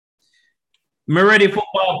Me Ready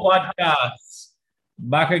Football Podcast.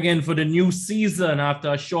 Back again for the new season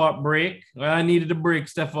after a short break. Well, I needed a break,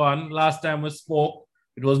 Stefan. Last time we spoke,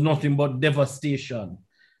 it was nothing but devastation.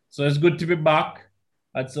 So it's good to be back.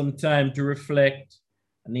 Had some time to reflect.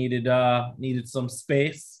 I needed some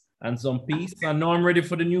space and some peace. And now I'm ready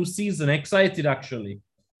for the new season. Excited, actually.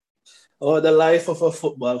 Oh, the life of a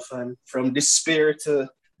football fan, from despair to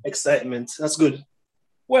excitement. That's good.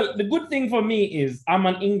 Well, the good thing for me is I'm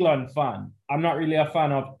an England fan. I'm not really a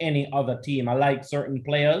fan of any other team. I like certain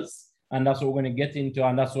players, and that's what we're going to get into,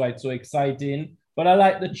 and that's why it's so exciting. But I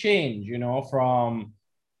like the change, from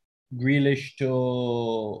Grealish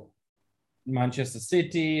to Manchester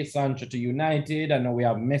City, Sancho to United. I know we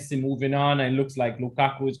have Messi moving on, and it looks like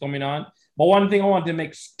Lukaku is coming on. But one thing I want to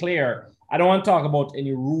make clear, I don't want to talk about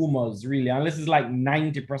any rumors, really, unless it's like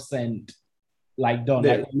 90% like done.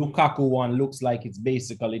 Yeah. Like Lukaku one looks like it's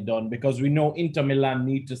basically done because we know Inter Milan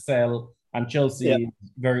need to sell and Chelsea is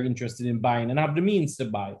very interested in buying and have the means to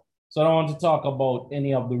buy. So I don't want to talk about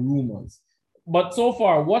any of the rumors. But so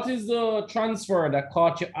far, what is the transfer that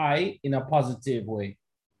caught your eye in a positive way?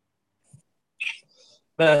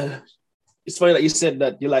 It's funny that you said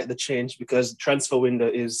that you like the change because transfer window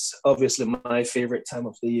is obviously my favorite time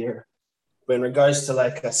of the year. But in regards to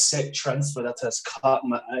like a set transfer that has caught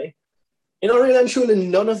my eye, really and truly,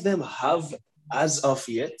 none of them have as of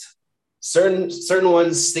yet. Certain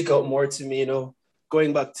ones stick out more to me,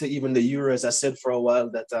 going back to even the Euros. I said for a while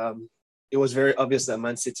that it was very obvious that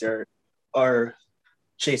Man City are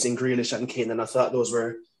chasing Grealish and Kane, and I thought those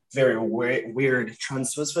were very weird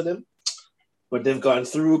transfers for them. But they've gone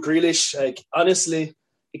through Grealish. Like, honestly,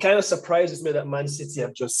 it kind of surprises me that Man City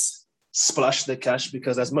have just splashed the cash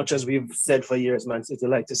because as much as we've said for years, Man City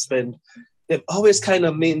like to spend, they've always kind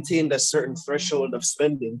of maintained a certain threshold of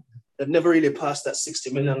spending. They've never really passed that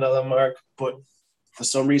 $60 million mark. But for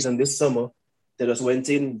some reason this summer, they just went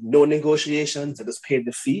in, no negotiations, they just paid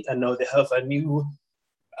the fee, and now they have a new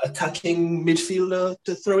attacking midfielder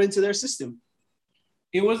to throw into their system.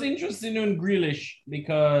 It was interesting in Grealish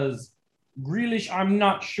because Grealish, I'm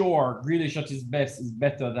not sure Grealish at his best is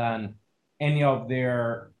better than any of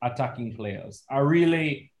their attacking players. I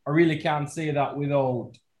really can't say that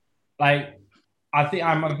without, like, I think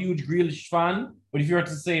I'm a huge Grealish fan, but if you were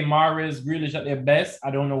to say Mahrez, Grealish at their best,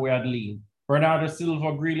 I don't know where I'd lean. Bernardo Silva,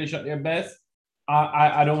 Grealish at their best,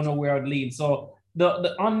 I don't know where I'd lean. So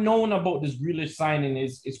the unknown about this Grealish signing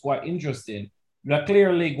is quite interesting. But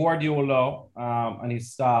clearly Guardiola and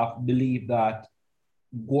his staff believe that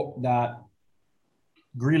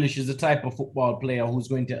Grealish is the type of football player who's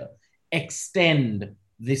going to extend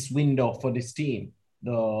this window for this team.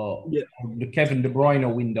 The Kevin De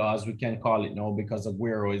Bruyne window, as we can call it now, because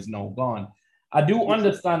Aguero is now gone. I do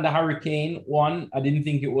understand the Harry Kane one. I didn't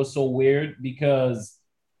think it was so weird because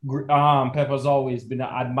Pep has always been an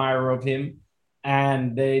admirer of him,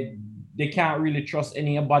 and they can't really trust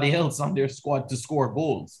anybody else on their squad to score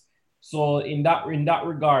goals. So in that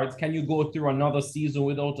regards, can you go through another season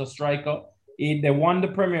without a striker? They won the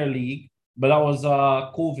Premier League, but that was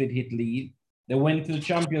a COVID hit league. They went to the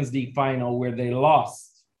Champions League final where they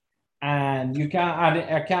lost. And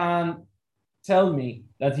I can't tell me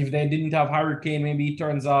that if they didn't have Harry Kane, maybe he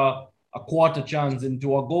turns a quarter chance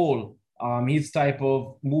into a goal. His type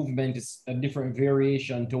of movement is a different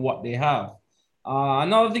variation to what they have.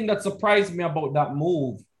 Another thing that surprised me about that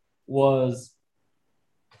move was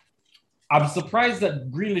I'm surprised that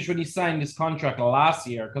Grealish, when he signed this contract last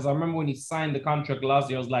year, because I remember when he signed the contract last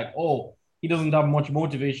year, I was like, oh, he doesn't have much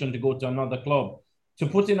motivation to go to another club. To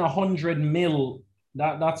put in 100 mil,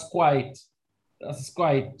 that's quite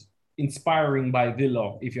inspiring by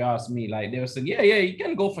Villa, if you ask me. Like, they were saying, yeah, you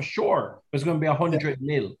can go for sure. It's going to be 100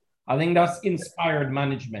 mil. I think that's inspired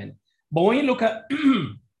management. But when you look at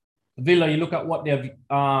Villa, you look at what they've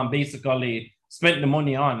basically spent the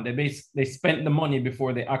money on. They spent the money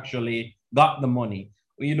before they actually got the money.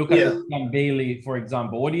 When you look at Bailey, for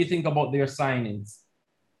example, what do you think about their signings?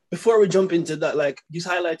 Before we jump into that, like, you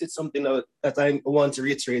highlighted something that I want to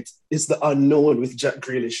reiterate is the unknown with Jack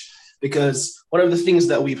Grealish. Because one of the things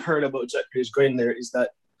that we've heard about Jack Grealish going there is that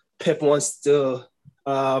Pep wants to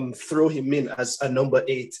throw him in as a number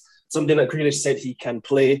 8, something that Grealish said he can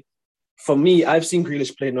play. For me, I've seen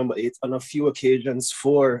Grealish play number 8 on a few occasions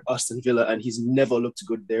for Aston Villa, and he's never looked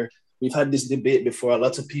good there. We've had this debate before. A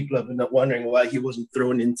lot of people have been wondering why he wasn't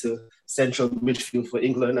thrown into central midfield for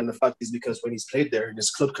England, and the fact is because when he's played there in his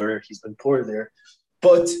club career, he's been poor there.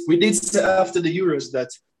 But we did say after the Euros that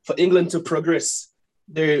for England to progress,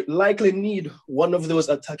 they likely need one of those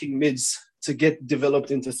attacking mids to get developed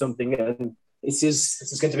into something. And This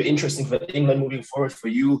is going to be interesting for England moving forward for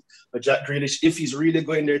you. But Jack Grealish, if he's really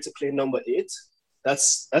going there to play number 8,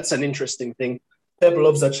 that's an interesting thing. Pep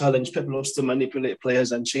loves a challenge. Pep loves to manipulate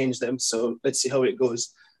players and change them. So let's see how it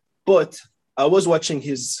goes. But I was watching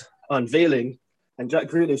his unveiling, and Jack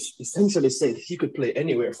Grealish essentially said he could play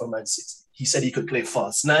anywhere for Man City. He said he could play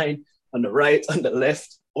false 9, on the right, on the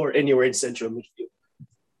left, or anywhere in central midfield.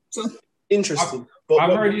 So interesting.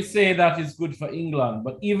 I've heard you say that is good for England,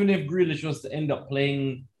 but even if Grealish was to end up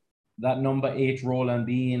playing that number 8 role and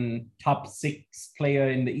being top 6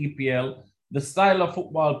 player in the EPL, the style of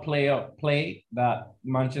football play that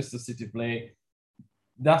Manchester City play,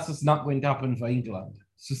 that's just not going to happen for England.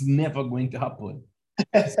 It's just never going to happen.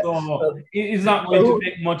 So it's not going to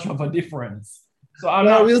make much of a difference. So I'm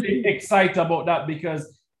not really excited about that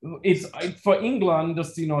because it's for England,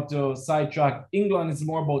 just to sidetrack, England is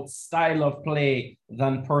more about style of play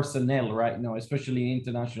than personnel right now, especially in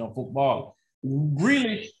international football.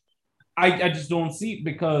 Really, I just don't see it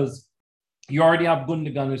because you already have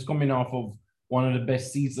Gundogan, who's coming off of one of the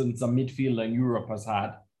best seasons a midfielder in Europe has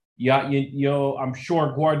had. Yeah, I'm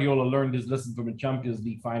sure Guardiola learned his lesson from the Champions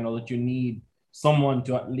League final that you need someone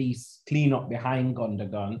to at least clean up behind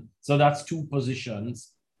Gundogan. So that's 2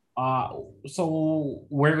 positions. So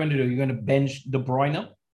we're going to do, you're going to bench De Bruyne.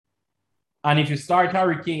 And if you start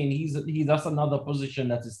Harry Kane, that's another position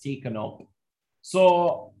that is taken up.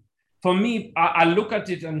 So for me, I look at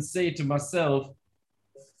it and say to myself,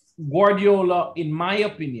 Guardiola, in my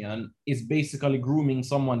opinion, is basically grooming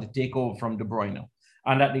someone to take over from De Bruyne.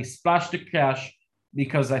 And that they splash the cash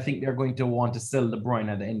because I think they're going to want to sell De Bruyne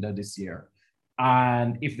at the end of this year.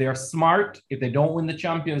 And if they're smart, if they don't win the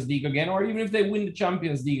Champions League again, or even if they win the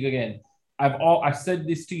Champions League again, I've said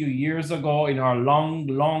this to you years ago in our long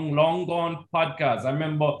gone podcast. I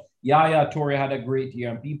remember Yaya Toure had a great year,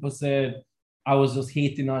 and people said I was just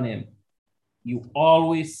hating on him. You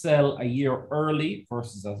always sell a year early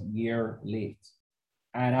versus a year late.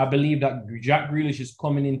 And I believe that Jack Grealish is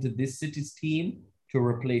coming into this City's team to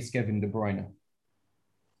replace Kevin De Bruyne.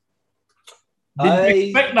 Didn't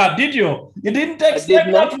expect that, did you? You didn't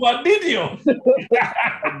expect that one, did you?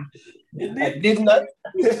 I did not.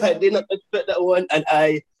 I did not expect that one, and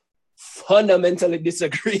I fundamentally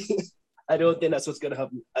disagree. I don't think that's what's going to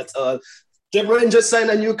happen at all. De Bruyne just signed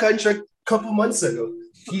a new contract a couple months ago.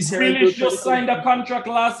 Grealish just signed a contract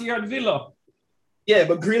last year at Villa. Yeah,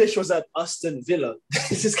 but Grealish was at Aston Villa.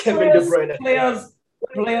 This is Kevin De Bruyne.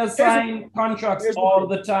 Players sign contracts all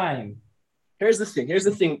the time. Here's the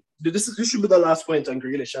thing. This should be the last point on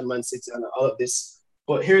Grealish and Man City and all of this.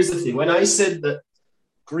 But here's the thing. When I said that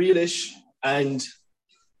Grealish and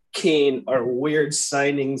Kane are weird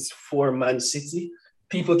signings for Man City,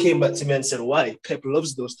 people came back to me and said, why? Pep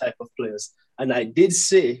loves those type of players. And I didn't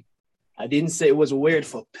say it was weird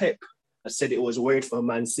for Pep. I said it was weird for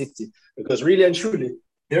Man City. Because really and truly,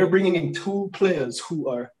 they're bringing in 2 players who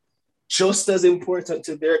are just as important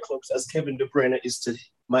to their clubs as Kevin De Bruyne is to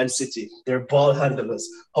Man City. They're ball handlers.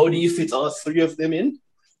 How do you fit all 3 of them in?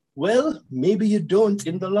 Well, maybe you don't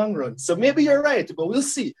in the long run. So maybe you're right, but we'll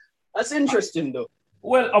see. That's interesting, though.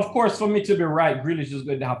 Well, of course, for me to be right, Grealish is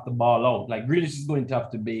going to have to ball out. Like, Grealish is going to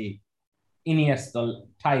have to be Iniesta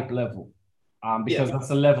type level. Because that's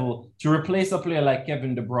a level to replace a player like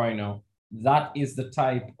Kevin De Bruyne. That is the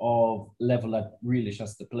type of level that Grealish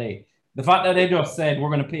has to play. The fact that they just said we're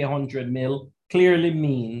going to pay 100 mil clearly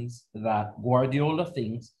means that Guardiola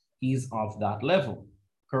thinks he's of that level,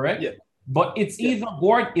 correct? Yeah. But it's either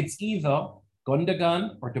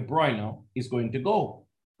Gundogan or De Bruyne is going to go,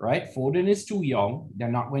 right? Foden is too young.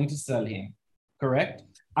 They're not going to sell him, correct?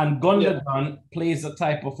 And Gundogan plays a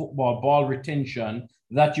type of football, ball retention,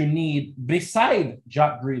 that you need beside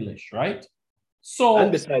Jack Grealish, right?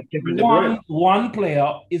 So one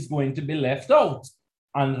player is going to be left out.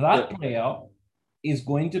 And that player is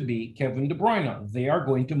going to be Kevin De Bruyne. They are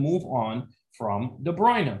going to move on from De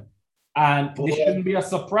Bruyne. And this shouldn't be a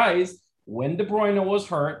surprise. When De Bruyne was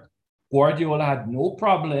hurt, Guardiola had no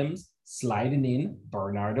problems sliding in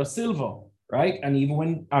Bernardo Silva, right? And even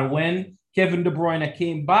when Kevin De Bruyne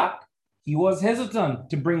came back, he was hesitant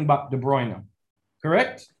to bring back De Bruyne,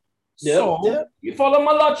 correct? You follow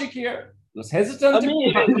my logic here. He was hesitant to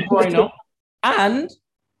bring back De Bruyne. And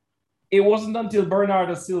it wasn't until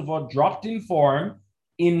Bernardo Silva dropped in form,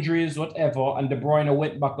 injuries, whatever, and De Bruyne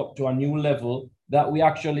went back up to a new level that we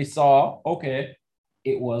actually saw, okay,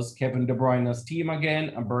 it was Kevin De Bruyne's team again,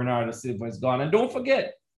 and Bernardo Silva is gone. And don't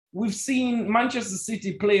forget, we've seen Manchester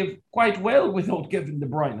City play quite well without Kevin De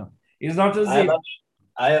Bruyne. It's not as if...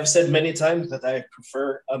 I have said many times that I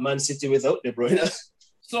prefer a Man City without De Bruyne.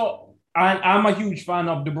 So, and I'm a huge fan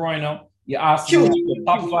of De Bruyne. You ask me, Huge, the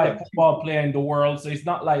top huge five impact. football player in the world. So it's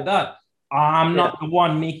not like that. I'm Yeah. not the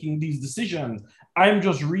one making these decisions. I'm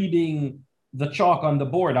just reading the chalk on the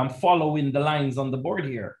board. I'm following the lines on the board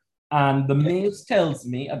here. And the maze tells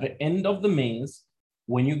me at the end of the maze,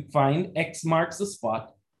 when you find X marks the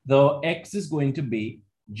spot, the X is going to be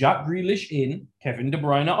Jack Grealish in, Kevin De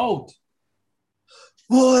Bruyne out.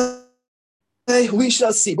 Boy, we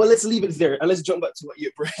shall see. But let's leave it there and let's jump back to what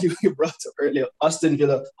you brought up earlier. Aston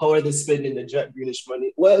Villa, how are they spending the Jack Grealish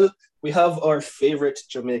money? Well, we have our favorite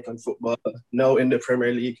Jamaican footballer now in the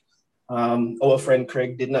Premier League. Our friend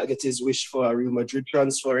Craig did not get his wish for a Real Madrid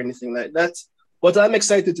transfer or anything like that. But I'm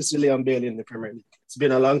excited to see Leon Bailey in the Premier League. It's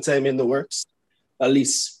been a long time in the works. At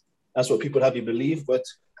least that's what people have you believe. But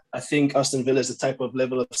I think Aston Villa is the type of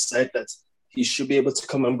level of side that he should be able to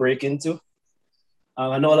come and break into.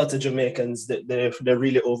 I know a lot of Jamaicans, they're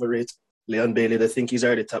really overrated Leon Bailey. They think he's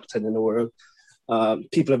already top 10 in the world.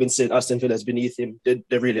 People have been saying Aston Villa is beneath him. They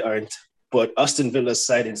really aren't. But Aston Villa's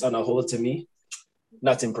sightings on a whole, to me,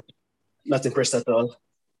 not impressed at all.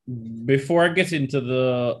 Before I get into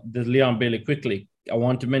the Leon Bailey quickly, I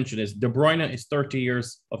want to mention this. De Bruyne is 30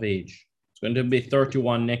 years of age. It's going to be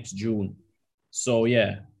 31 next June. So,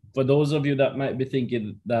 yeah, for those of you that might be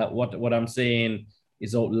thinking that what I'm saying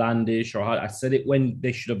is outlandish, or how I said it when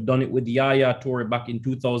they should have done it with Yaya Toure back in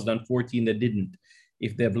 2014, they didn't.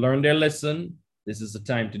 If they've learned their lesson, this is the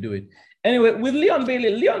time to do it. Anyway, with Leon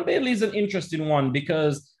Bailey is an interesting one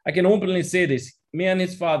because I can openly say this. Me and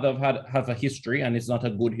his father have a history, and it's not a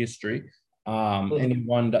good history.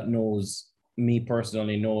 Anyone that knows me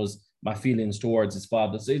personally knows my feelings towards his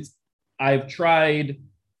father. So I've tried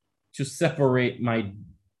to separate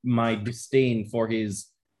my disdain for his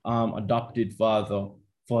adopted father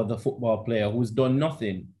for the football player who's done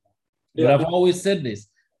nothing. Yeah. But I've always said this.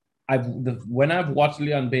 When I've watched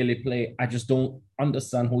Leon Bailey play, I just don't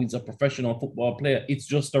understand how he's a professional football player. It's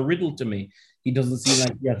just a riddle to me. He doesn't seem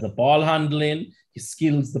like he has the ball handling. His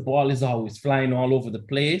skills, the ball is always flying all over the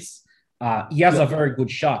place. He has a very good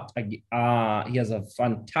shot. He has a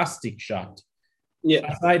fantastic shot.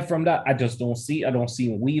 Yeah. Aside from that, I don't see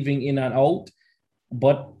him weaving in and out.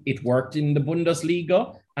 But it worked in the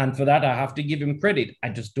Bundesliga. And for that, I have to give him credit. I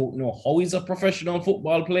just don't know how he's a professional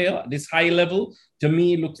football player at this high level. To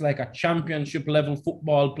me, it looks like a championship level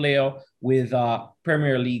football player with a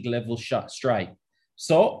Premier League level shot strike.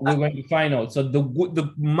 So we're going to find out. So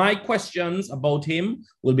my questions about him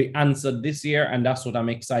will be answered this year, and that's what I'm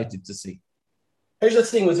excited to see. Here's the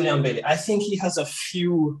thing with Leon Bailey. I think he has a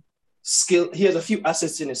few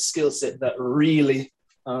assets in his skill set that really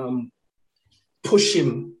push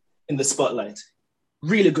him in the spotlight.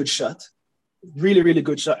 Really good shot. Really, really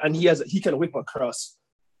good shot. And he can whip across.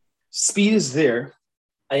 Speed is there.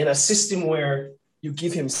 And in a system where you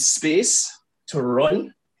give him space to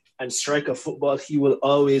run and strike a football, he will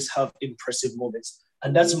always have impressive moments.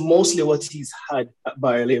 And that's mostly what he's had at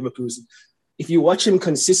Bayer Leverkusen. If you watch him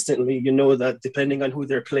consistently, you know that depending on who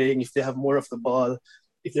they're playing, if they have more of the ball,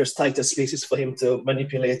 if there's tighter spaces for him to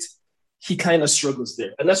manipulate, he kind of struggles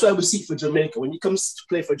there. And that's why we see for Jamaica. When he comes to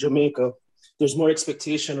play for Jamaica, there's more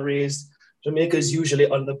expectation raised. Jamaica is usually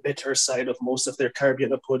on the better side of most of their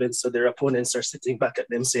Caribbean opponents, so their opponents are sitting back at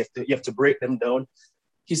them, so you have to break them down.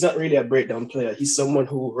 He's not really a breakdown player. He's someone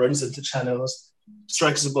who runs into channels,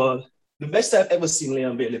 strikes the ball. The best I've ever seen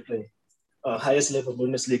Leon Bailey play, highest level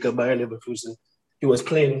Bundesliga, Bayer Leverkusen. He was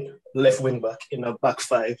playing left wing back in a back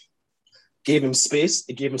five. Gave him space.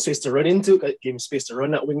 It gave him space to run into. It gave him space to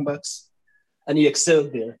run at wing backs. And he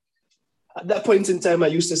excelled there. At that point in time, I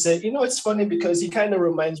used to say, it's funny because he kind of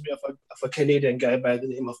reminds me of a Canadian guy by the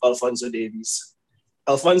name of Alphonso Davies.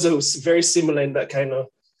 Alphonso was very similar in that kind of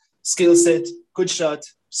skill set, good shot,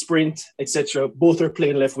 sprint, etc. Both are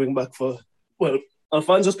playing left wing back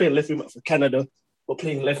Alphonso's playing left wing back for Canada, but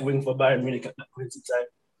playing left wing for Bayern Munich at that point in time.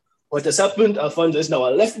 What has happened? Alphonso is now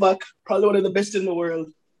a left back, probably one of the best in the world.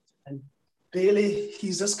 And Bailey,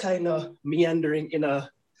 he's just kind of meandering in a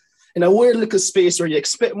weird little space where you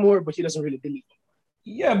expect more, but he doesn't really deliver.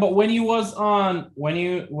 Yeah, but when he was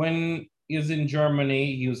in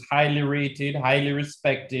Germany, he was highly rated, highly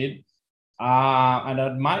respected, and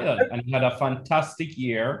admired, and he had a fantastic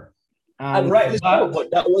year. And rightly so, but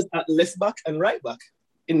that was at left back and right back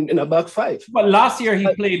in a back five. But last year he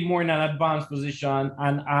played more in an advanced position,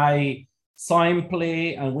 and I saw him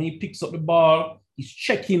play, and when he picks up the ball, he's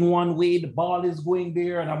checking one way, the ball is going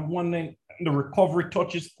there, and I'm wondering, the recovery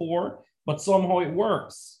touch is poor, but somehow it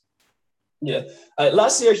works. Yeah.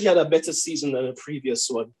 Last year, he had a better season than the previous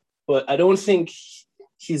one, but I don't think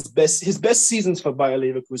his best seasons for Bayer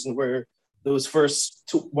Leverkusen were those first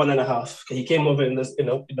 1.5. He came over in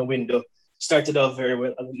the window, started off very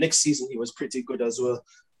well. And the next season, he was pretty good as well.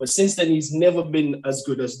 But since then, he's never been as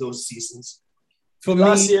good as those seasons. For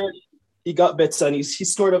Last me, year, he got better and he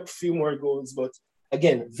scored up a few more goals. But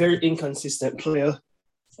again, very inconsistent player.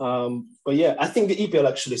 But yeah, I think the EPL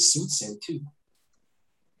actually suits him too.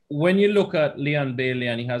 when you look at Leon Bailey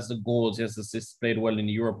and he has the goals, he has assists, played well in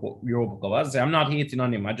the Europa Cup. As I say, I'm not hating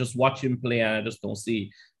on him. I just watch him play and I just don't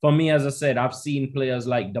see. For me, as I said, I've seen players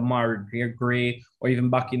like Demarai Gray or even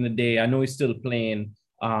back in the day. I know he's still playing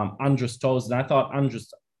Andros Townsend. I thought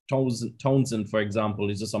Andros Townsend, for example,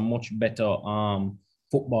 is just a much better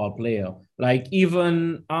football player. Like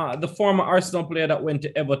even the former Arsenal player that went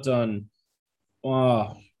to Everton,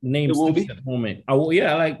 name slips at the moment.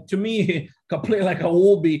 Yeah, like to me, a player like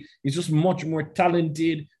Iwobi is just much more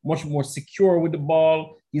talented, much more secure with the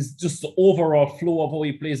ball. He's just the overall flow of how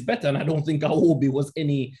he plays better. And I don't think Iwobi was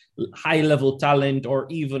any high-level talent or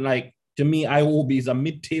even like, to me, Iwobi is a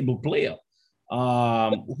mid-table player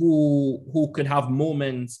who could have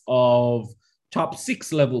moments of top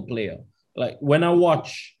 6 level player. Like when I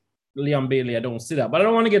watch Leon Bailey, I don't see that. But I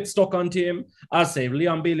don't want to get stuck onto him. I'll say if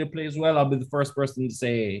Leon Bailey plays well, I'll be the first person to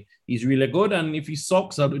say he's really good. And if he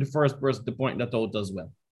sucks, I'll be the first person to point that out as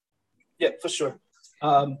well. Yeah, for sure.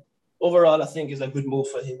 Overall, I think it's a good move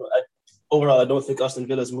for him. I don't think Aston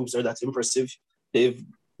Villa's moves are that impressive. They've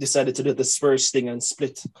decided to do the Spurs thing and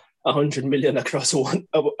split 100 million across a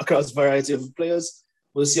variety of players.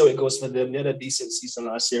 We'll see how it goes for them. They had a decent season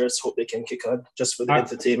last year. Let's hope they can kick on just for the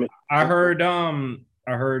entertainment. I heard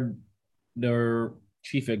their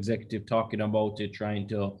chief executive talking about it, trying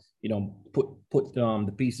to, put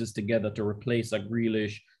the pieces together to replace a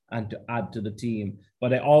Grealish and to add to the team.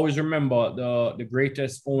 But I always remember the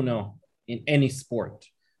greatest owner in any sport,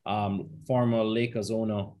 former Lakers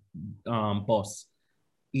owner, boss.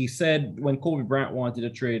 He said when Kobe Bryant wanted a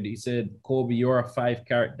trade, he said, "Kobe, you're a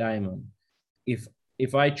 5-carat diamond. If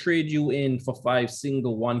I trade you in for 5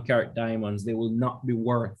 single 1-carat diamonds, they will not be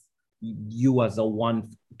worth you as a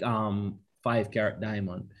 5-carat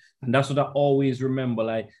diamond." And that's what I always remember.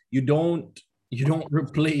 Like you don't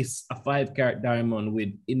replace a 5-carat diamond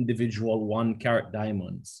with individual 1-carat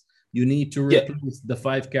diamonds. You need to replace the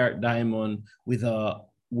 5-carat diamond with a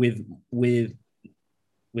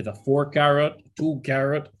 4-carat,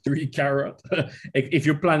 2-carat, 3-carat. If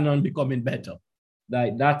you're planning on becoming better,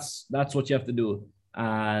 like that's what you have to do.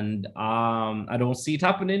 And I don't see it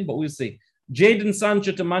happening, but we'll see. Jadon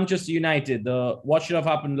Sancho to Manchester United. What should have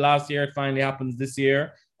happened last year, it finally happens this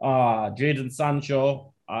year. Jadon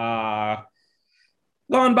Sancho, gone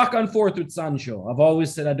back and forth with Sancho. I've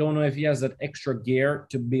always said I don't know if he has that extra gear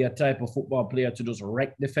to be a type of football player to just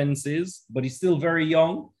wreck defenses, but he's still very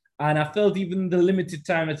young. And I felt even the limited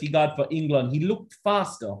time that he got for England, he looked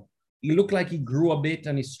faster. He looked like he grew a bit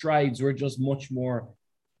and his strides were just much more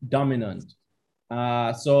dominant.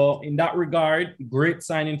 So in that regard, great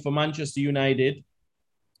signing for Manchester United.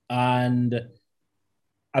 And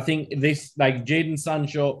I think this, like Jadon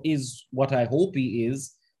Sancho is what I hope he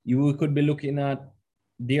is. You could be looking at,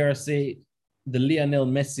 dare I say, the Lionel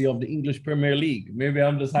Messi of the English Premier League. Maybe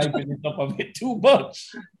I'm just hyping it up a bit too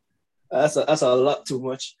much. That's a lot too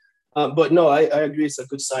much. But no, I agree. It's a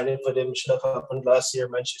good signing for them. It should have happened last year.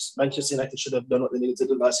 Manchester United should have done what they needed to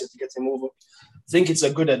do last year to get him over. I think it's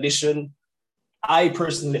a good addition. I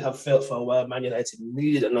personally have felt for a while Man United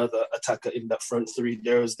needed another attacker in that front three.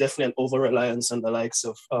 There was definitely an over-reliance on the likes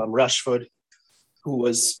of Rashford, who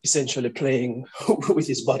was essentially playing with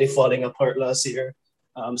his body falling apart last year.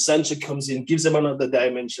 Sancho comes in, gives them another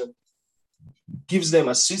dimension, gives them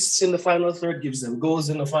assists in the final third, gives them goals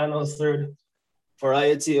in the final third,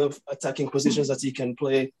 variety of attacking positions that he can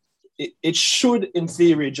play. It should, in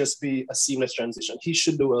theory, just be a seamless transition. He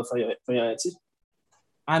should do well for United.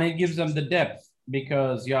 And it gives them the depth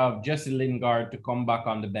because you have Jesse Lingard to come back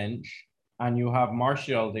on the bench and you have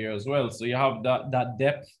Martial there as well. So you have that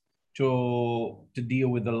depth to deal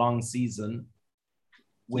with the long season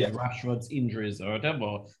with Rashford's injuries or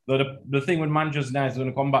whatever. But the thing with Manchester United is going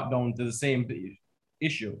to come back down to the same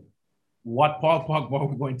issue. What Paul Pogba are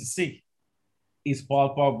we going to see? Is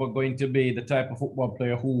Paul Pogba going to be the type of football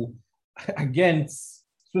player who, against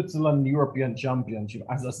Switzerland European Championship,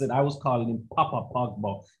 as I said, I was calling him Papa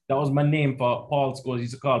Pogba. That was my name for Paul Scholes. He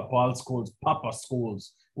used to call Paul Scholes Papa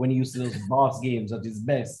Scholes when he used to those boss games at his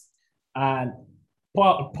best. And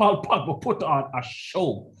Paul Pogba put on a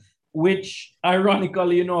show, which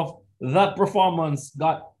ironically enough, that performance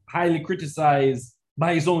got highly criticized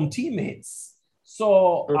by his own teammates.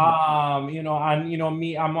 So, me,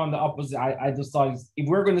 I'm on the opposite. I just thought if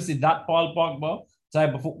we're going to see that Paul Pogba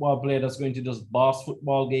type of football player that's going to just boss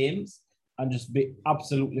football games, and just be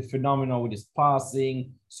absolutely phenomenal with his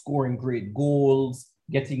passing, scoring great goals,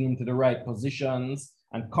 getting into the right positions,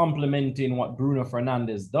 and complementing what Bruno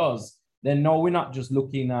Fernandes does, then no, we're not just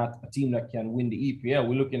looking at a team that can win the EPL.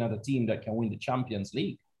 We're looking at a team that can win the Champions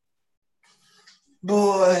League.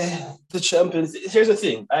 Boy, the Champions. Here's the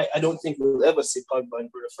thing. I don't think we'll ever see Pogba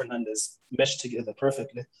and Bruno Fernandes mesh together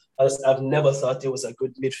perfectly. I've never thought it was a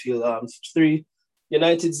good midfield three.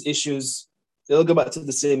 United's issues, they'll go back to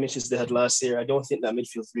the same issues they had last year. I don't think that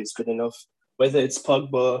midfield three is good enough. Whether it's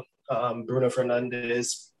Pogba, Bruno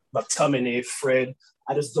Fernandes, McTominay, Fred,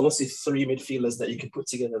 I just don't see three midfielders that you can put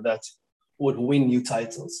together that would win you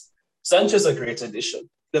titles. Sancho's a great addition.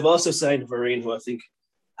 They've also signed Varane, who I think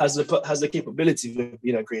has the capability of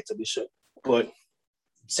being a great addition. But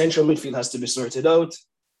central midfield has to be sorted out.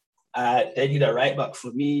 They need a right back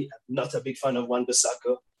for me. I'm not a big fan of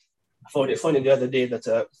Wan-Bissaka. I found it funny the other day that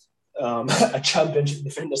a championship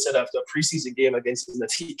defender said after a preseason game against him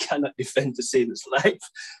that he cannot defend to save his life.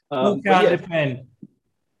 Who can defend?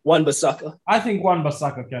 Wan-Bissaka. I think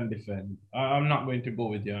Wan-Bissaka can defend. I'm not going to go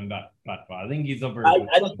with you on that platform. I think he's a very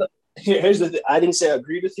Here's the thing. I didn't say I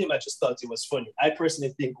agreed with him. I just thought it was funny. I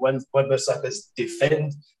personally think Wan-Bissaka's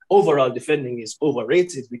overall defending is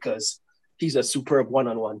overrated because he's a superb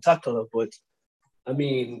one-on-one tackler. But I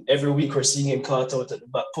mean, every week we're seeing him caught out at the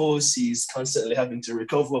back post. He's constantly having to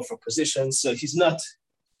recover from positions. So he's not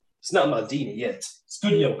Maldini yet. He's a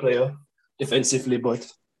good young player defensively, but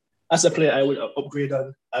as a player, I would upgrade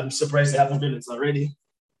on. I'm surprised they haven't done it already.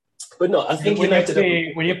 But no, I think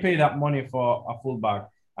when you pay that money for a fullback,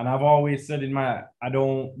 and I've always said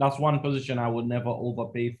that's one position I would never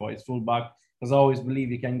overpay for is fullback, because I always believe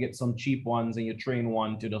you can get some cheap ones and you train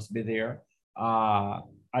one to just be there. I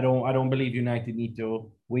don't believe United need to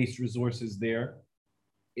waste resources there.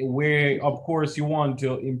 Where, of course, you want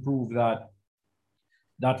to improve that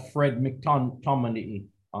Fred McTominay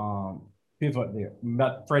pivot there.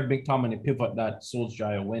 That Fred McTominay pivot that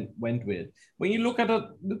Solskjaer went with. When you look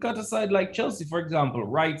at a side like Chelsea, for example,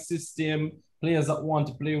 right system, players that want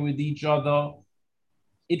to play with each other,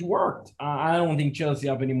 it worked. I don't think Chelsea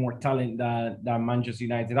have any more talent than Manchester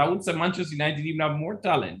United. I would say Manchester United even have more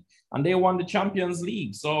talent, and they won the Champions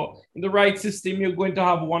League. So in the right system, you're going to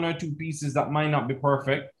have one or two pieces that might not be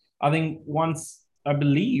perfect. I think I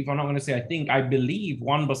believe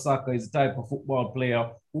Wan-Bissaka is the type of football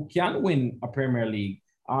player who can win a Premier League.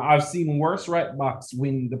 I've seen worse right backs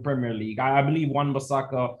win the Premier League. I believe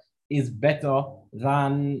Wan-Bissaka is better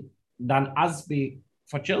than Aspi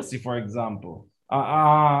for Chelsea, for example.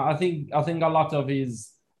 I think a lot of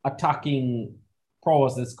his attacking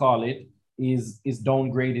prowess, let's call it, is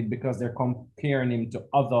downgraded because they're comparing him to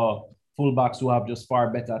other fullbacks who have just far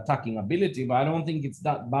better attacking ability. But I don't think it's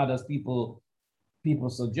that bad as people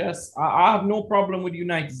suggest. I have no problem with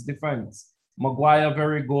United's defense. Maguire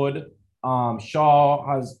very good. Shaw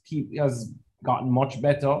has gotten much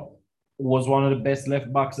better. Was one of the best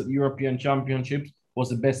left backs at the European Championships. Was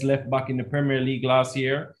the best left back in the Premier League last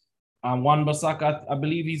year. Wan-Bissaka, I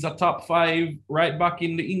believe he's a top 5 right back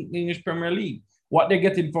in the English Premier League. What they're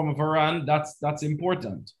getting from Varane, that's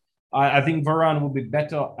important. I think Varane will be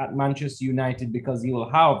better at Manchester United because he will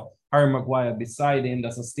have Harry Maguire beside him.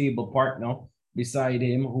 That's a stable partner beside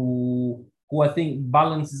him who I think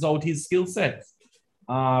balances out his skill set.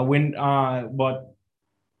 But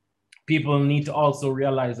people need to also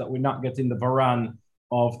realize that we're not getting the Varane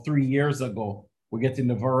of 3 years ago. We're getting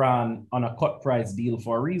the Varane on a cut price deal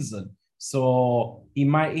for a reason. So he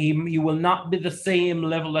will not be the same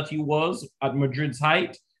level that he was at Madrid's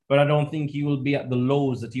height, but I don't think he will be at the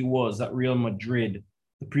lows that he was at Real Madrid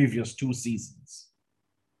the previous 2 seasons.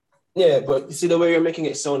 Yeah, but you see, the way you're making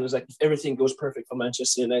it sound is like if everything goes perfect for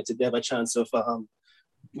Manchester United, they have a chance of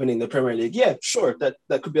winning the Premier League. Yeah, sure, that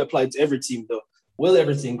could be applied to every team, though. Will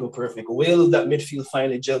everything go perfect? Will that midfield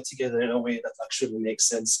finally gel together in a way that actually makes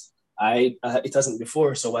sense? It hasn't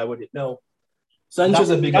before, so why would it now? That's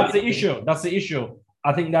the issue. That's the issue.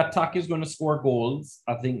 I think that attack is going to score goals.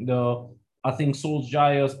 I think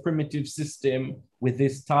Solskjaer's primitive system with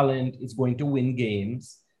this talent is going to win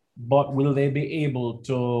games. But will they be able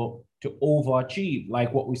to overachieve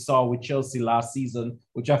like what we saw with Chelsea last season,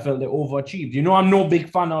 which I felt they overachieved? You know, I'm no big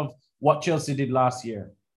fan of what Chelsea did last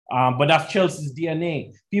year. But that's Chelsea's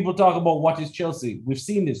DNA. People talk about what is Chelsea. We've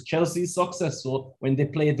seen this. Chelsea is successful when they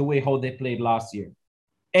played the way how they played last year.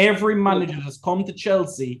 Every manager that's come to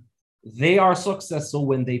Chelsea, they are successful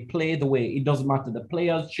when they play the way. It doesn't matter. The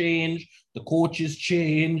players change, the coaches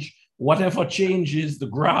change, whatever changes, the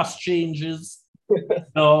grass changes.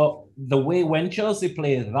 So the way when Chelsea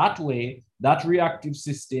plays that way, that reactive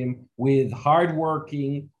system with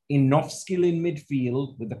hardworking, enough skill in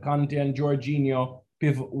midfield with the Conte and Jorginho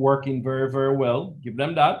pivot working very, very well. Give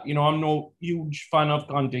them that. You know, I'm no huge fan of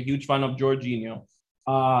Conte, huge fan of Jorginho.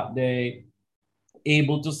 They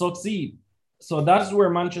able to succeed. So that's where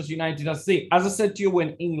Manchester United has say. As I said to you,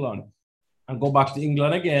 when England, and go back to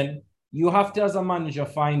England again, you have to, as a manager,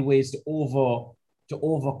 find ways to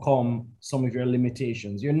overcome some of your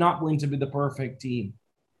limitations. You're not going to be the perfect team.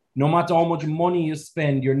 No matter how much money you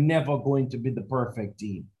spend, you're never going to be the perfect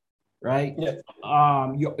team, right? Yeah.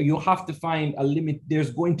 You have to find a limit.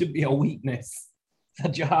 There's going to be a weakness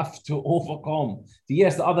that you have to overcome.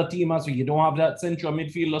 Yes, the other team has, you don't have that central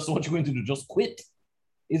midfielder, so what you're going to do? Just quit.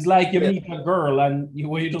 It's like you meet a girl and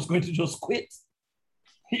you're just going to just quit.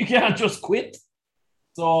 You can't just quit.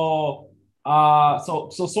 So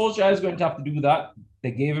Solskjaer is going to have to do that.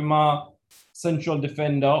 They gave him a central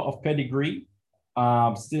defender of pedigree.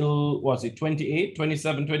 Still, was it 28,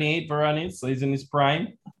 27, 28, Varane, so he's in his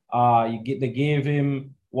prime. They gave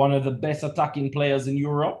him one of the best attacking players in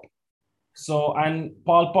Europe. So, and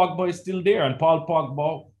Paul Pogba is still there. And Paul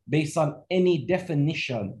Pogba, based on any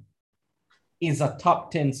definition, is a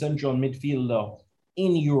top 10 central midfielder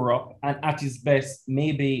in Europe, and at his best,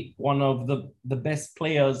 maybe one of the best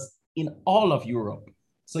players in all of Europe.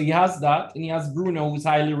 So he has that, and he has Bruno, who's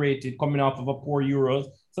highly rated, coming off of a poor Euros.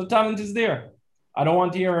 So talent is there. I don't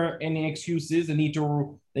want to hear any excuses. They need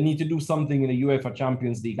to do something in the UEFA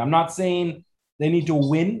Champions League. I'm not saying they need to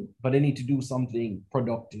win, but they need to do something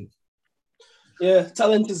productive. Yeah,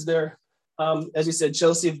 talent is there. As you said,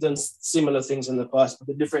 Chelsea have done similar things in the past, but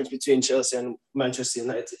the difference between Chelsea and Manchester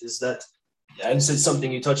United is that, and this is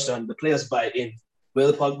something you touched on, the players buy in.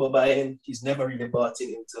 Will Pogba buy in? He's never really bought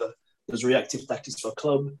into those reactive tactics for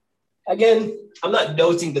club. Again, I'm not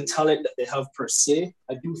doubting the talent that they have per se.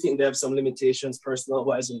 I do think they have some limitations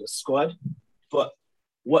personnel-wise in the squad, but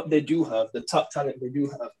what they do have, the top talent they do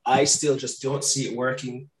have, I still just don't see it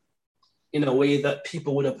working in a way that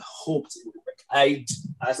people would have hoped it would work.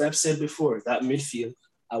 As I've said before, that midfield,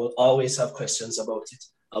 I will always have questions about it.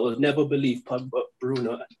 I will never believe Pogba,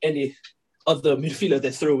 Bruno, any other midfielder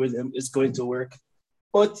they throw with them is going to work.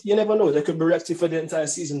 But you never know. They could be reactive for the entire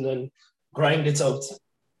season and grind it out.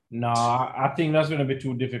 No, I think that's going to be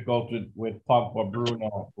too difficult with Pogba,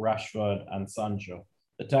 Bruno, Rashford, and Sancho.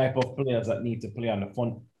 The type of players that need to play on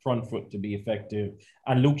the front foot to be effective.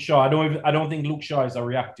 And Luke Shaw, I don't think Luke Shaw is a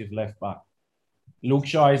reactive left back. Luke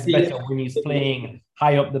Shaw is better when he's playing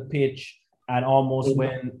high up the pitch, and almost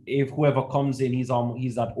if whoever comes in, he's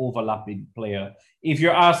that overlapping player. If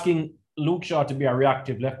you're asking Luke Shaw to be a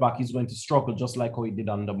reactive left back, he's going to struggle just like how he did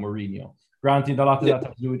under Mourinho. Granted, a lot of that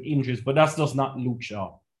has to do with injuries, but that's just not Luke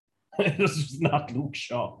Shaw. This is not Luke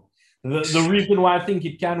Shaw. The reason why I think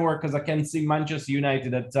it can work, because I can see Manchester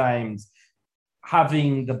United at times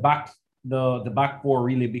having the back four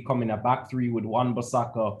really becoming a back three with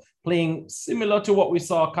Wan-Bissaka, playing similar to what we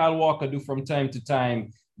saw Kyle Walker do from time to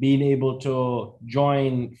time, being able to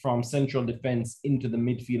join from central defense into the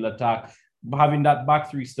midfield attack, having that back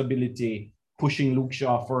three stability, pushing Luke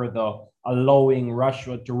Shaw further, allowing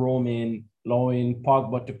Rashford to roam in, allowing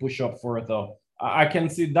Pogba to push up further. I can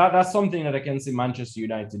see that. That's something that I can see Manchester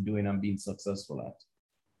United doing and being successful at.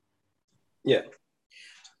 Yeah.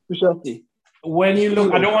 We shall see. When you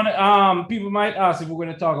look, I don't want to, people might ask if we're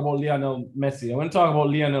going to talk about Lionel Messi. I want to talk about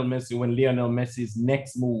Lionel Messi when Lionel Messi's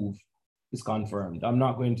next move is confirmed. I'm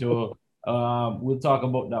not going to, we'll talk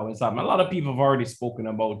about that when it's happening. A lot of people have already spoken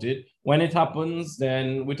about it. When it happens,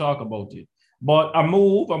 then we talk about it. But a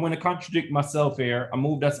move, I'm going to contradict myself here, a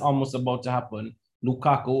move that's almost about to happen.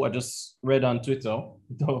 Lukaku, I just read on Twitter,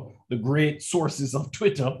 the great sources of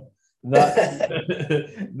Twitter, that,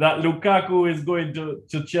 that Lukaku is going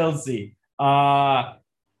to Chelsea. When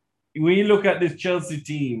you look at this Chelsea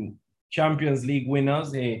team, Champions League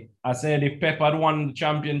winners, hey, I said if Pep had won the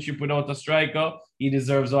championship without a striker, he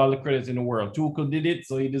deserves all the credit in the world. Tuchel did it,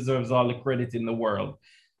 so he deserves all the credit in the world.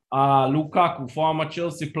 Lukaku, former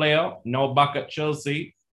Chelsea player, now back at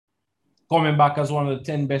Chelsea, coming back as one of the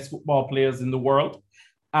 10 best football players in the world.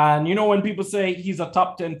 And you know, when people say he's a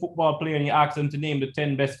top 10 football player and you ask them to name the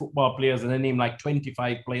 10 best football players and they name like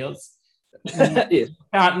 25 players, you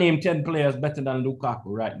can't name 10 players better than Lukaku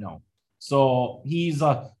right now. So he's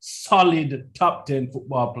a solid top 10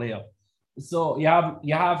 football player. So you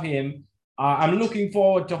have him. I'm looking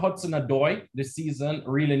forward to Hudson-Odoi this season.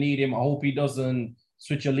 Really need him. I hope he doesn't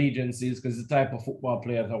switch allegiances, because the type of football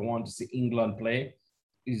player that I want to see England play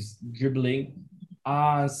is dribbling.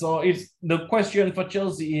 So it's the question for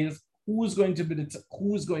Chelsea is who's going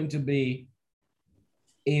to be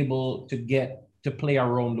able to get to play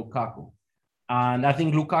around Lukaku. And I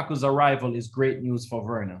think Lukaku's arrival is great news for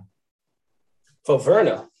Werner. For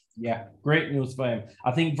Werner? Yeah, great news for him.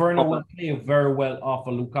 I think Werner will play very well off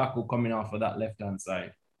of Lukaku coming off of that left-hand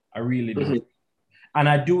side. I really do. Mhm. And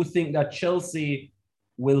I do think that Chelsea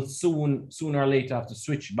will sooner or later, have to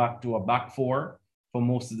switch back to a back four for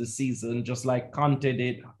most of the season, just like Conte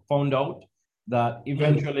did, found out that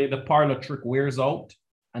eventually the parlor trick wears out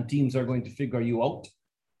and teams are going to figure you out.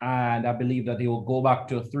 And I believe that he will go back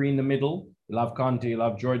to a three in the middle. You'll have Conte, you'll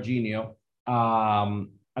have Jorginho.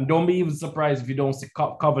 And don't be even surprised if you don't see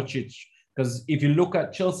Kovacic, because if you look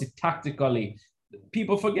at Chelsea tactically,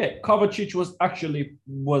 people forget Kovacic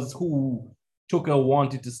was who Tuchel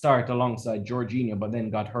wanted to start alongside Jorginho, but then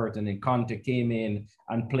got hurt, and then Conte came in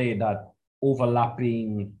and played that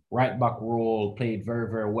overlapping right back role, played very,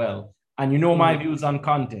 very well. And you know my views on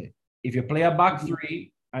Conte. If you play a back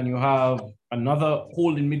three and you have another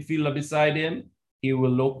holding midfielder beside him, he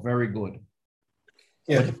will look very good.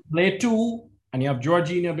 Yeah. But if you play two and you have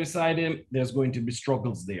Jorginho beside him, there's going to be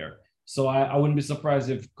struggles there. So I wouldn't be surprised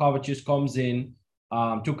if Kovacic comes in.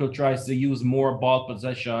 Tuchel tries to use more ball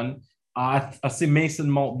possession. I see Mason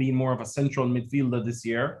Mount being more of a central midfielder this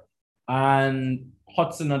year, and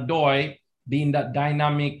Hudson-Odoi being that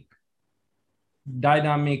dynamic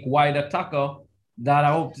wide attacker that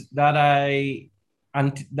I hope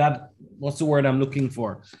that what's the word I'm looking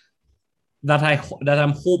for? That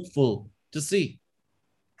I'm hopeful to see.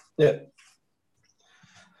 Yeah.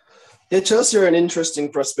 Yeah, Chelsea are an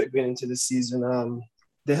interesting prospect going into the season.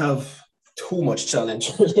 They have too much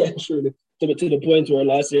challenge, truly. To the point where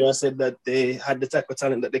last year I said that they had the type of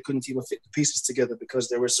talent that they couldn't even fit the pieces together because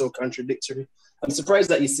they were so contradictory. I'm surprised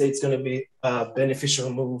that you say it's going to be a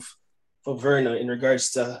beneficial move for Werner in regards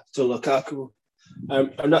to Lukaku.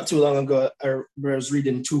 Not too long ago, I was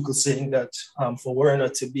reading Tuchel saying that for Werner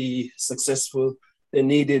to be successful, they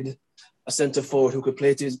needed a centre forward who could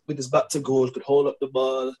play with his back to goal, could hold up the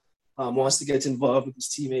ball, wants to get involved with his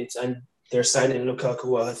teammates, and they're signing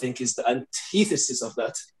Lukaku, I think, is the antithesis of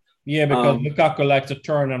that. Yeah, because Lukaku likes to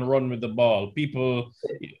turn and run with the ball. People,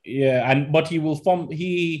 but he will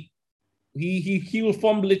he will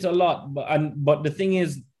fumble it a lot. But the thing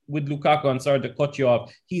is with Lukaku, I'm sorry to cut you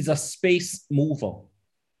off, he's a space mover.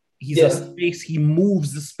 He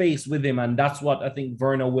moves the space with him, and that's what I think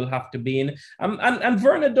Werner will have to be in. And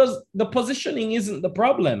Werner does, the positioning isn't the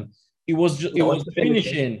problem. It was the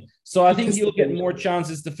finishing. So I think he'll get more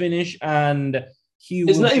chances to finish, and he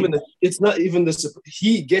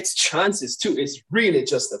gets chances too. It's really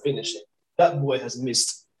just the finishing. That boy has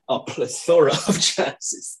missed a plethora of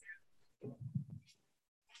chances.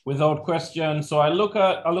 Without question. So I look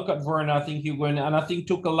at Werner. I think he's going, and I think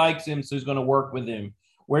Tuchel likes him, so he's going to work with him.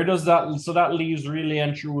 Where does that? So that leaves really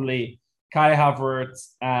and truly Kai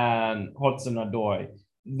Havertz and Hudson-Odoi.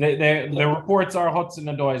 The reports are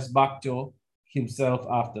Hudson-Odoi is back to himself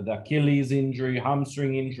after the Achilles injury,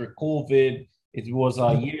 hamstring injury, COVID. It was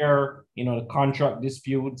a year, the contract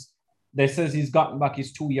disputes. They says he's gotten back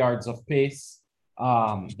his 2 yards of pace.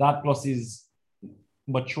 That plus his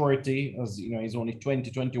maturity, as he's only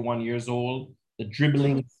 21 years old. The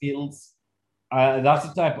dribbling skills.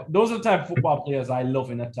 Those are the type of football players I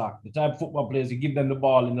love in attack. The type of football players, you give them the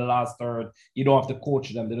ball in the last third, you don't have to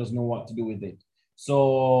coach them. They just know what to do with it.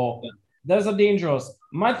 So there's a dangerous.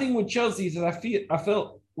 My thing with Chelsea is that I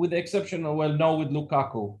felt with the exception of, now with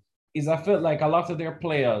Lukaku, is I felt like a lot of their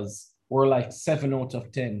players were like 7 out of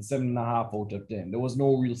 10, 7.5 out of 10. There was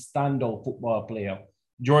no real standout football player.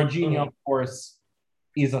 Jorginho, of course,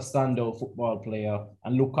 is a standout football player,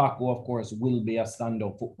 and Lukaku, of course, will be a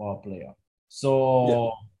standout football player.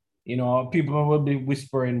 So, people will be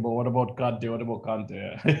whispering, but what about Conte? What about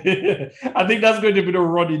Conte? I think that's going to be the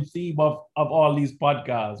running theme of all these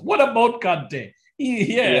podcasts. What about Conte?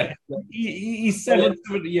 He's 7.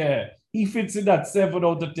 He fits in that 7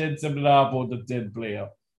 out of 10, 7.5 out of 10 player.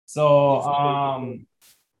 So, I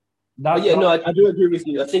do agree with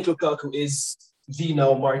you. I think Lukaku is the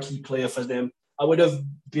now marquee player for them. I would have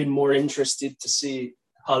been more interested to see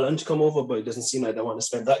Haaland come over, but it doesn't seem like they want to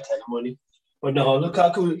spend that kind of money. But no,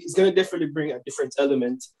 Lukaku is going to definitely bring a different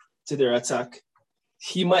element to their attack.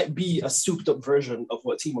 He might be a souped-up version of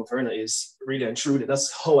what Timo Werner is, really and truly.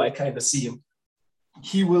 That's how I kind of see him.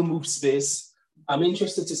 He will move space. I'm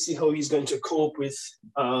interested to see how he's going to cope with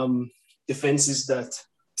defenses that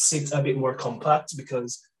sit a bit more compact,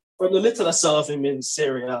 because from the little I saw of him in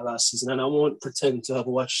Serie A last season, and I won't pretend to have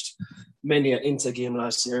watched many an Inter game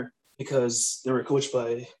last year because they were coached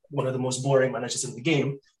by one of the most boring managers in the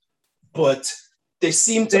game, but they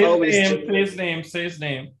seem to Say his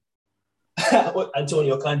name.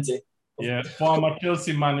 Antonio Conte. Yeah, former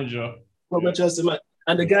Chelsea manager. Former Chelsea man.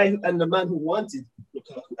 And the man who wanted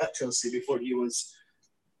Lukaku at Chelsea before he was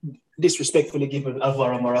disrespectfully given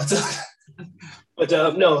Alvaro Morata. But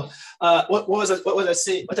no, what was I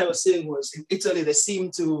saying? What I was saying was in Italy they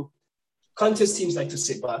seem to contest teams like to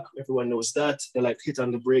sit back. Everyone knows that they like hit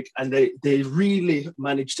on the brake, and they really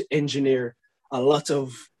managed to engineer a lot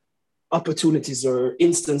of opportunities or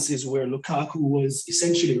instances where Lukaku was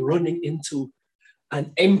essentially running into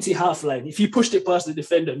an empty half line. If he pushed it past the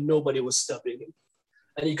defender, nobody was stopping him,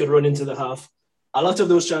 and he could run into the half. A lot of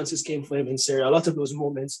those chances came for him in Serie A. A lot of those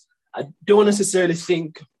moments. I don't necessarily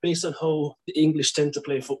think, based on how the English tend to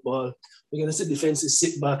play football, we're going to see defenses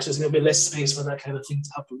sit back. So there's going to be less space for that kind of thing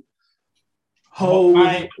to happen.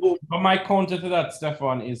 But my counter to that,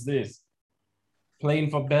 Stefan, is this. Playing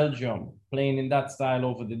for Belgium, playing in that style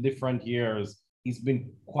over the different years, he's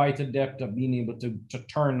been quite adept at being able to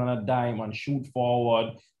turn on a dime and shoot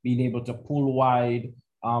forward, being able to pull wide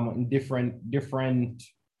in different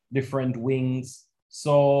wings.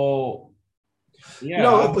 So, yeah,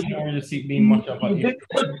 no, I don't really see it being much of a...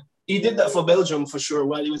 He did that for Belgium for sure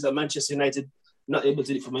while he was at Manchester United, not able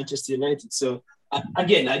to do it for Manchester United. So,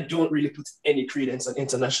 again, I don't really put any credence on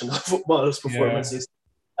international football's performances.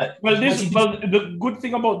 Yeah. The good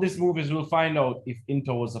thing about this move is we'll find out if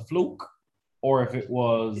Inter was a fluke or if it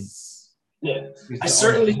was... Yeah, I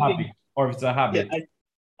certainly think... Or if it's a habit. Yeah,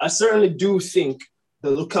 I certainly do think the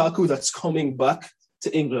Lukaku that's coming back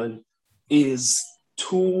to England is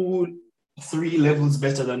 2-3 levels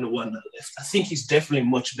better than the one that left. I think he's definitely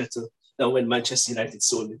much better than when Manchester United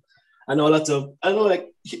sold him. I know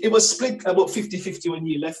it was split about 50-50 when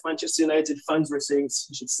he left Manchester United. Fans were saying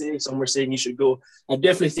he should stay, some were saying he should go. I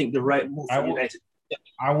definitely think the right move for United.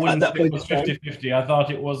 I wouldn't say it was 50-50. I thought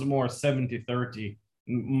it was more 70-30.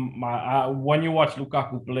 When you watch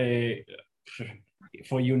Lukaku play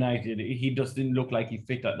for United, he just didn't look like he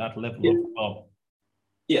fit at that level of club.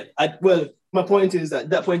 Yeah, my point is that at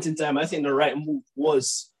that point in time, I think the right move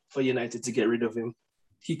was for United to get rid of him.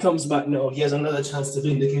 He comes back now. He has another chance to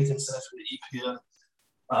vindicate himself in the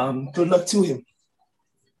EPL. Good luck to him.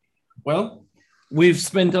 Well, we've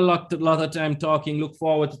spent a lot of time talking. Look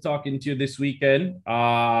forward to talking to you this weekend.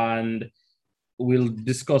 And we'll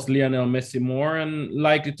discuss Lionel Messi more and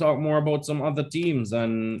likely talk more about some other teams.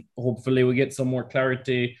 And hopefully we get some more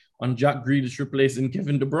clarity on Jack Grealish replacing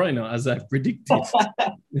Kevin De Bruyne, as I've predicted.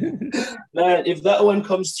 Man, if that one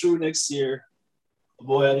comes through next year,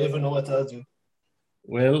 boy, I don't even know what I'll do.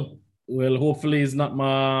 Well, hopefully it's not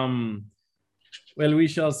my... Well, we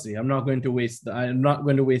shall see. I'm not going to waste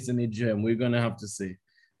any gem. We're going to have to see.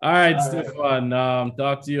 All right, Stefan.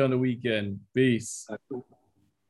 Talk to you on the weekend. Peace.